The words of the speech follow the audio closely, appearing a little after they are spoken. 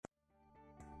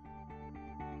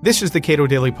This is the Cato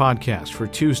Daily Podcast for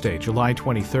Tuesday, July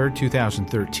 23rd,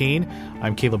 2013.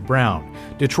 I'm Caleb Brown.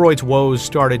 Detroit's woes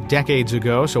started decades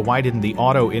ago, so why didn't the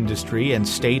auto industry and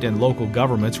state and local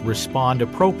governments respond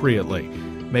appropriately?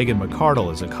 Megan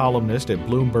McArdle is a columnist at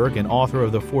Bloomberg and author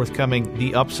of the forthcoming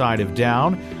The Upside of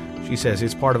Down. She says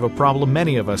it's part of a problem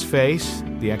many of us face,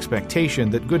 the expectation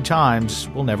that good times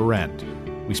will never end.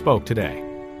 We spoke today.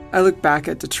 I look back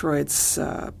at Detroit's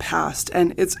past,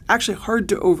 and it's actually hard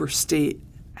to overstate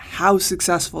how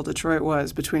successful Detroit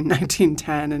was between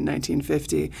 1910 and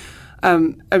 1950.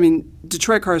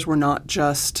 Detroit cars were not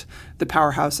just the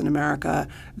powerhouse in America.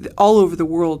 All over the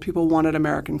world, people wanted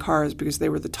American cars because they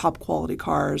were the top quality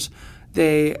cars.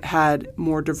 They had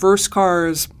more diverse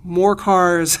cars, more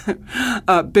cars,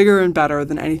 bigger and better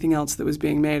than anything else that was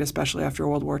being made, especially after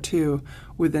World War II,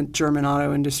 with the German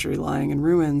auto industry lying in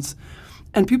ruins.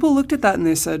 And people looked at that and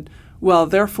they said, well,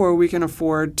 therefore we can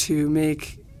afford to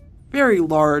make very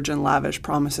large and lavish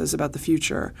promises about the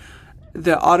future.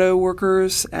 The auto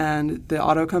workers and the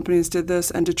auto companies did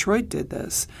this, and Detroit did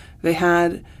this. They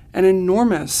had an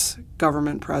enormous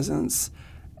government presence,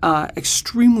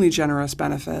 extremely generous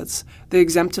benefits. They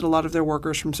exempted a lot of their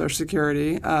workers from Social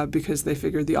Security because they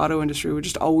figured the auto industry would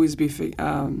just always be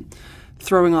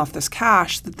throwing off this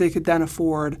cash that they could then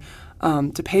afford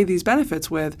to pay these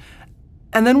benefits with.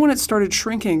 And then when it started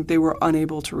shrinking, they were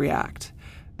unable to react.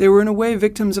 They were, in a way,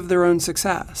 victims of their own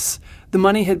success. The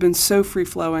money had been so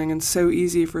free-flowing and so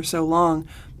easy for so long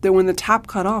that when the tap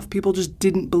cut off, people just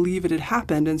didn't believe it had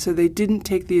happened, and so they didn't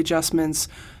take the adjustments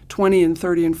 20 and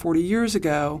 30 and 40 years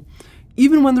ago.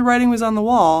 Even when the writing was on the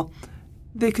wall,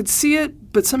 they could see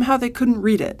it, but somehow they couldn't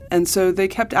read it, and so they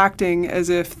kept acting as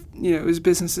if it was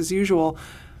business as usual.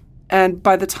 And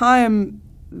by the time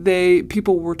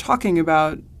people were talking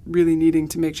about really needing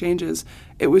to make changes,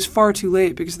 it was far too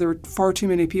late because there were far too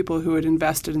many people who had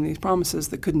invested in these promises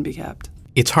that couldn't be kept.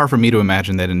 It's hard for me to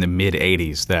imagine that in the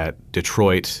mid-'80s that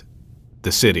Detroit,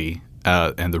 the city,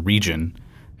 and the region,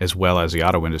 as well as the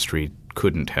auto industry,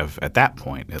 couldn't have, at that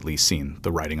point, at least seen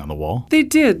the writing on the wall. They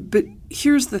did, but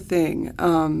here's the thing.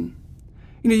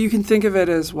 You can think of it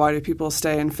as, why do people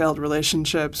stay in failed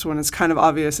relationships when it's kind of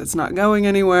obvious it's not going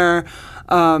anywhere?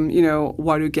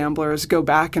 Why do gamblers go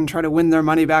back and try to win their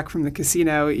money back from the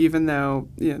casino, even though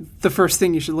the first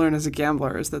thing you should learn as a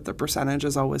gambler is that the percentage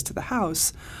is always to the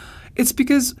house? It's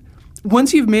because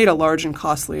once you've made a large and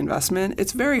costly investment,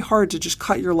 it's very hard to just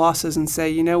cut your losses and say,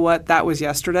 you know what, that was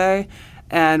yesterday,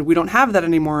 and we don't have that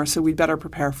anymore, so we'd better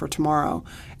prepare for tomorrow.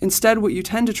 Instead, what you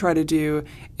tend to try to do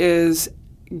is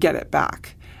get it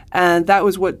back. And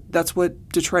that's what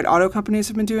Detroit auto companies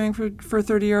have been doing for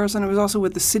 30 years, and it was also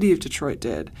what the city of Detroit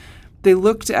did. They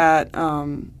looked at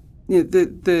the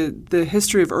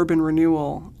history of urban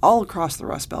renewal all across the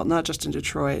Rust Belt, not just in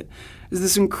Detroit, is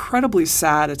this incredibly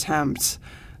sad attempt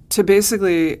to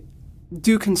basically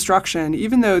do construction,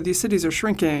 even though these cities are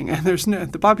shrinking and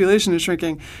the population is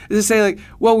shrinking, is to say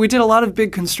we did a lot of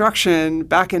big construction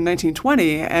back in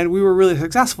 1920 and we were really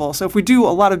successful. So if we do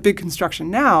a lot of big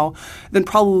construction now, then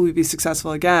probably we'd be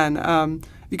successful again.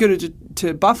 You go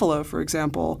to Buffalo, for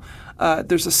example,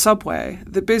 there's a subway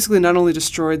that basically not only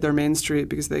destroyed their main street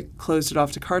because they closed it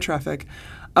off to car traffic,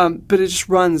 but it just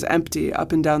runs empty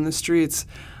up and down the streets.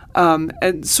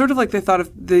 And sort of like they thought if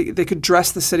they could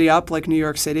dress the city up like New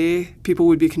York City, people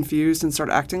would be confused and start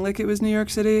acting like it was New York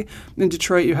City. In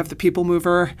Detroit, you have the People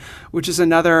Mover, which is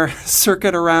another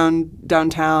circuit around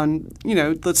downtown.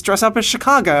 Let's dress up as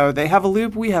Chicago. They have a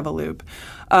loop, we have a loop.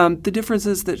 The difference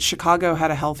is that Chicago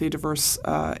had a healthy, diverse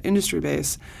industry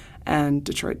base, and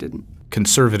Detroit didn't.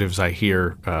 Conservatives, I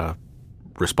hear,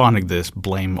 responding to this,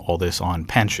 blame all this on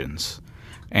pensions.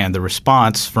 And the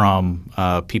response from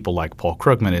people like Paul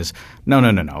Krugman is, no,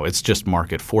 it's just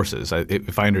market forces.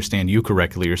 If I understand you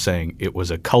correctly, you're saying it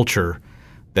was a culture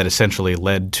that essentially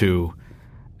led to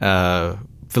the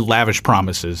lavish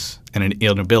promises and an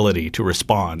inability to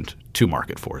respond to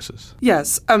market forces.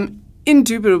 Yes.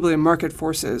 Indubitably, market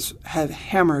forces have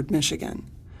hammered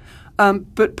Michigan.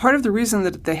 But part of the reason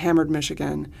that they hammered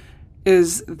Michigan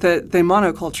is that they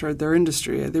monocultured their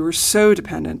industry. They were so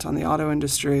dependent on the auto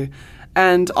industry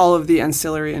and all of the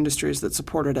ancillary industries that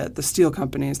supported it, the steel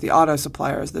companies, the auto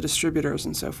suppliers, the distributors,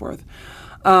 and so forth.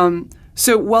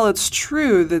 So while it's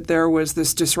true that there was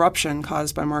this disruption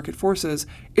caused by market forces,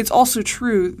 it's also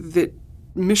true that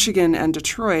Michigan and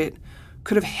Detroit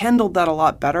could have handled that a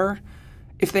lot better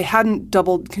if they hadn't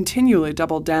continually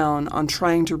doubled down on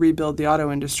trying to rebuild the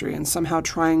auto industry and somehow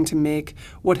trying to make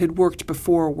what had worked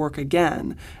before work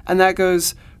again. And that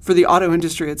goes for the auto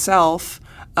industry itself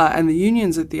and the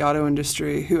unions at the auto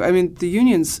industry, the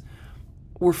unions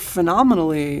were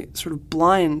phenomenally sort of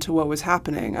blind to what was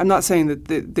happening. I'm not saying that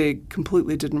they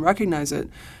completely didn't recognize it,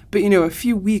 but a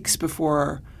few weeks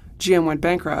before GM went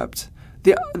bankrupt,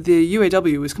 the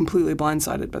UAW was completely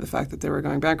blindsided by the fact that they were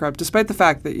going bankrupt, despite the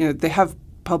fact that they have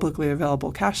publicly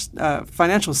available cash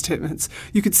financial statements.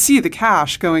 You could see the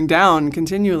cash going down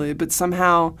continually, but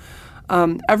somehow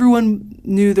everyone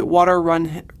knew that water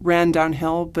ran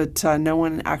downhill, but no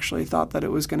one actually thought that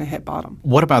it was going to hit bottom.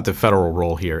 What about the federal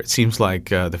role here? It seems like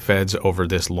the feds, over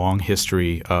this long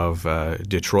history of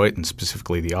Detroit and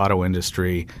specifically the auto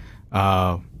industry,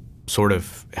 sort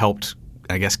of helped,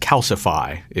 I guess,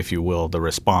 calcify, if you will, the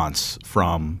response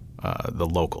from the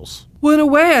locals. Well, in a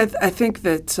way, I think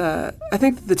that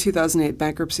the 2008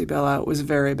 bankruptcy bailout was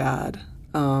very bad,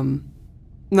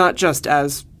 not just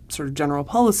as sort of general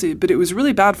policy, but it was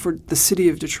really bad for the city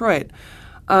of Detroit.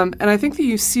 And I think that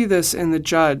you see this in the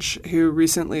judge who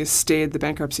recently stayed the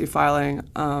bankruptcy filing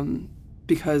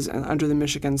because under the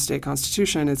Michigan state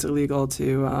constitution, it's illegal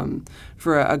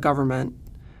for a government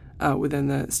within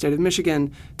the state of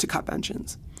Michigan to cut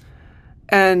pensions.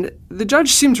 And the judge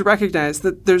seemed to recognize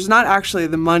that there's not actually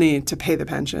the money to pay the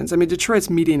pensions. I mean, Detroit's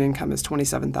median income is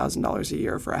 $27,000 a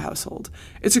year for a household.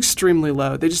 It's extremely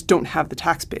low. They just don't have the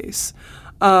tax base.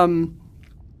 And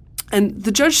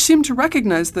the judge seemed to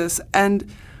recognize this. And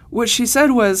what she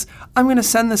said was, I'm going to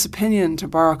send this opinion to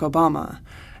Barack Obama.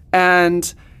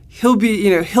 And he'll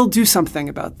do something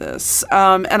about this.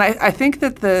 And I think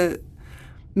that the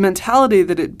mentality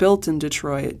that it built in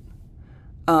Detroit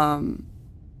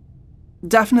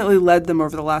definitely led them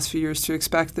over the last few years to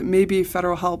expect that maybe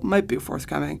federal help might be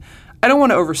forthcoming. I don't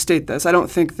want to overstate this. I don't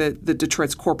think that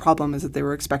Detroit's core problem is that they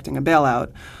were expecting a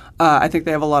bailout. I think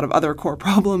they have a lot of other core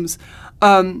problems.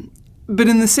 But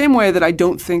in the same way that I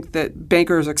don't think that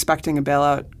bankers expecting a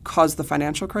bailout caused the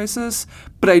financial crisis,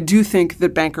 but I do think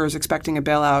that bankers expecting a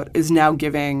bailout is now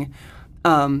giving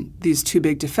these too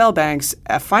big to fail banks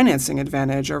a financing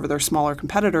advantage over their smaller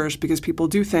competitors, because people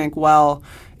do think, well,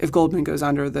 if Goldman goes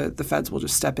under, the feds will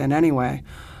just step in anyway.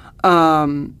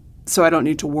 So I don't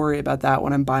need to worry about that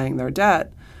when I'm buying their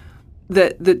debt.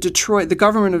 That Detroit, the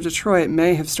government of Detroit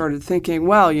may have started thinking,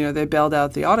 well, they bailed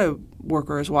out the auto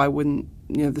workers. Why wouldn't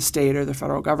the state or the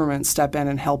federal government step in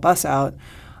and help us out?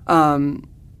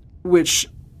 Which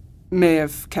may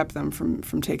have kept them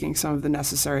from taking some of the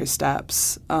necessary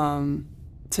steps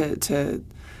to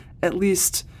at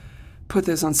least put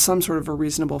this on some sort of a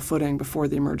reasonable footing before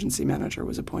the emergency manager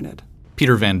was appointed.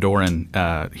 Peter Van Doren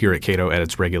here at Cato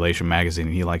edits Regulation Magazine,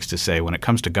 and he likes to say when it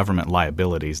comes to government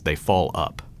liabilities, they fall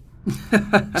up.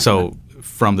 So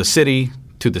from the city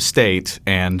to the state,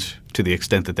 and to the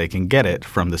extent that they can get it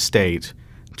from the state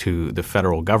to the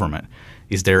federal government,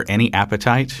 is there any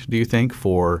appetite, do you think,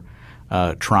 for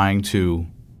trying to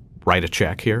write a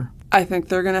check here? I think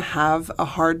they're going to have a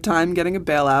hard time getting a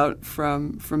bailout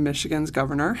from Michigan's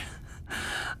governor.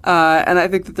 And I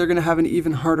think that they're going to have an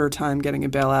even harder time getting a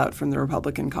bailout from the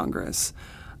Republican Congress.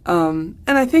 And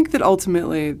I think that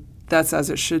ultimately that's as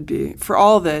it should be. For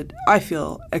all that, I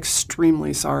feel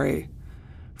extremely sorry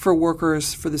for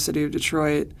workers for the city of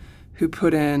Detroit who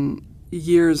put in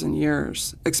years and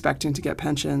years expecting to get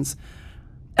pensions,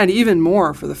 and even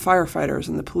more for the firefighters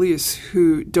and the police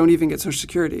who don't even get Social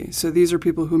Security. So these are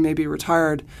people who may be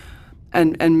retired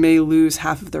and may lose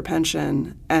half of their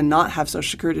pension and not have Social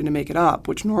Security to make it up,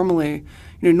 which normally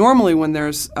when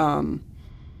there's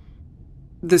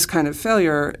this kind of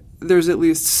failure, there's at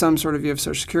least some sort of, you have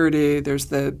Social Security,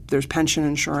 there's pension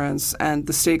insurance, and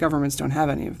the state governments don't have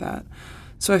any of that.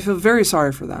 So I feel very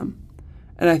sorry for them.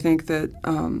 And I think that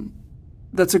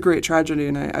that's a great tragedy,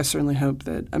 and I certainly hope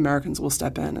that Americans will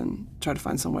step in and try to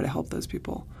find some way to help those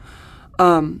people.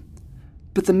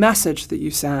 But the message that you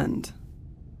send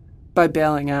by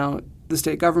bailing out the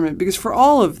state government, because for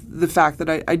all of the fact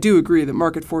that I do agree that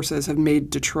market forces have made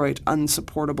Detroit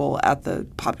unsupportable at the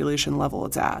population level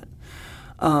it's at.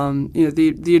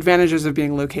 The advantages of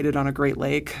being located on a Great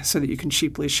Lake so that you can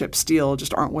cheaply ship steel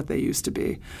just aren't what they used to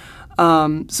be.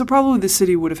 So probably the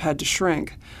city would have had to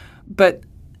shrink. But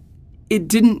it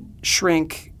didn't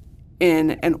shrink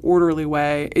in an orderly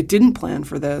way. It didn't plan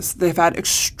for this. They've had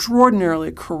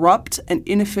extraordinarily corrupt and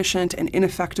inefficient and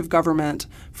ineffective government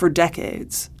for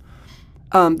decades.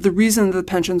 The reason the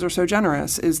pensions are so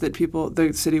generous is that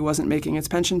the city wasn't making its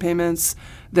pension payments,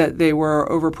 that they were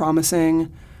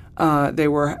overpromising.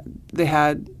 They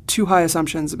had too high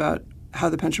assumptions about how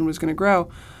the pension was going to grow.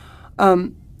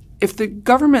 If the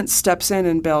government steps in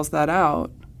and bails that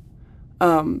out,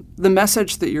 the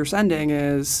message that you're sending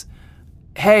is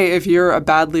hey, if you're a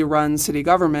badly run city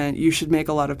government, you should make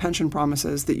a lot of pension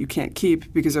promises that you can't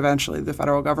keep because eventually the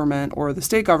federal government or the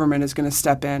state government is going to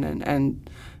step in and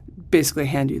basically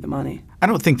hand you the money. I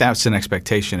don't think that's an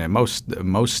expectation in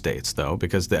most states, though,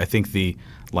 because I think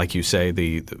like you say,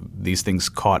 these things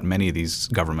caught many of these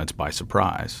governments by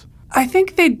surprise. I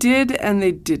think they did and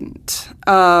they didn't.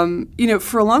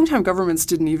 For a long time, governments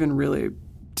didn't even really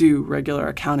do regular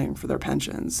accounting for their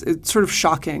pensions. It's sort of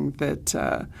shocking that,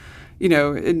 in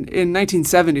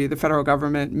 1970, the federal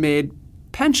government made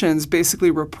pensions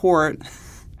basically report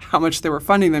how much they were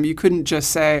funding them. You couldn't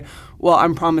just say, well,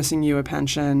 I'm promising you a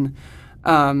pension.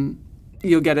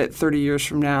 You'll get it 30 years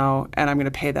from now, and I'm going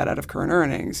to pay that out of current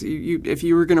earnings. If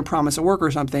you were going to promise a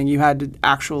worker something, you had to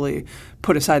actually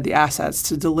put aside the assets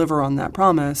to deliver on that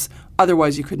promise.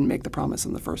 Otherwise, you couldn't make the promise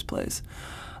in the first place.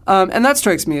 And that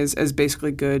strikes me as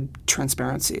basically good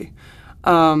transparency.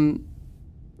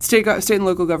 State and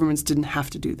local governments didn't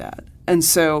have to do that. And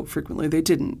so frequently they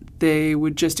didn't. They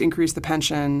would just increase the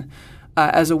pension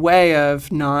as a way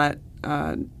of not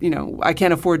I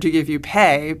can't afford to give you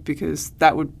pay because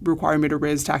that would require me to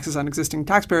raise taxes on existing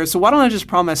taxpayers. So why don't I just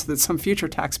promise that some future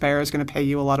taxpayer is going to pay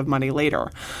you a lot of money later?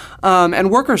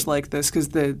 And workers liked this because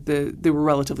they were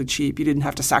relatively cheap. You didn't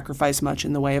have to sacrifice much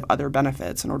in the way of other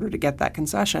benefits in order to get that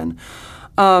concession.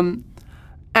 And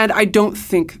I don't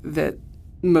think that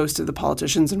most of the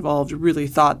politicians involved really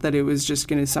thought that it was just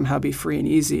going to somehow be free and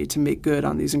easy to make good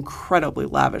on these incredibly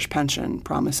lavish pension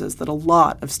promises that a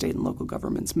lot of state and local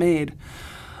governments made.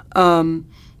 What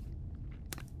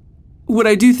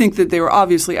I do think that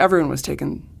everyone was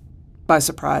taken by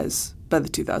surprise by the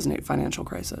 2008 financial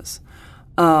crisis.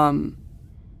 Lots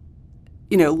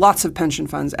of pension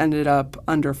funds ended up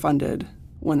underfunded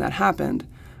when that happened.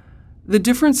 The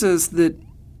difference is that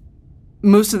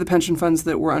most of the pension funds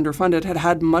that were underfunded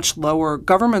had much lower.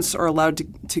 Governments are allowed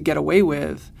to get away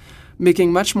with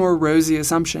making much more rosy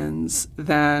assumptions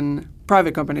than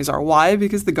private companies are. Why?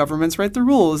 Because the governments write the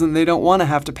rules and they don't want to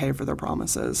have to pay for their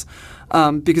promises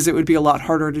because it would be a lot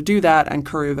harder to do that and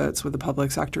curry votes with the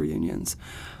public sector unions.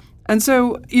 And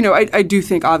so, I do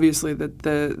think obviously that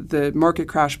the market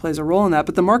crash plays a role in that,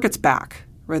 but the market's back,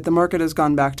 right? The market has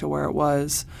gone back to where it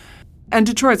was. And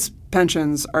Detroit's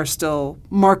pensions are still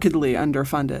markedly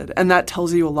underfunded, and that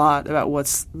tells you a lot about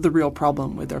what's the real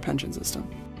problem with their pension system.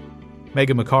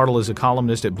 Megan McArdle is a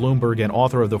columnist at Bloomberg and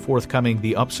author of the forthcoming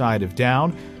The Upside of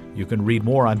Down. You can read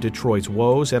more on Detroit's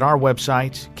woes at our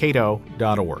website,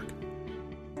 cato.org.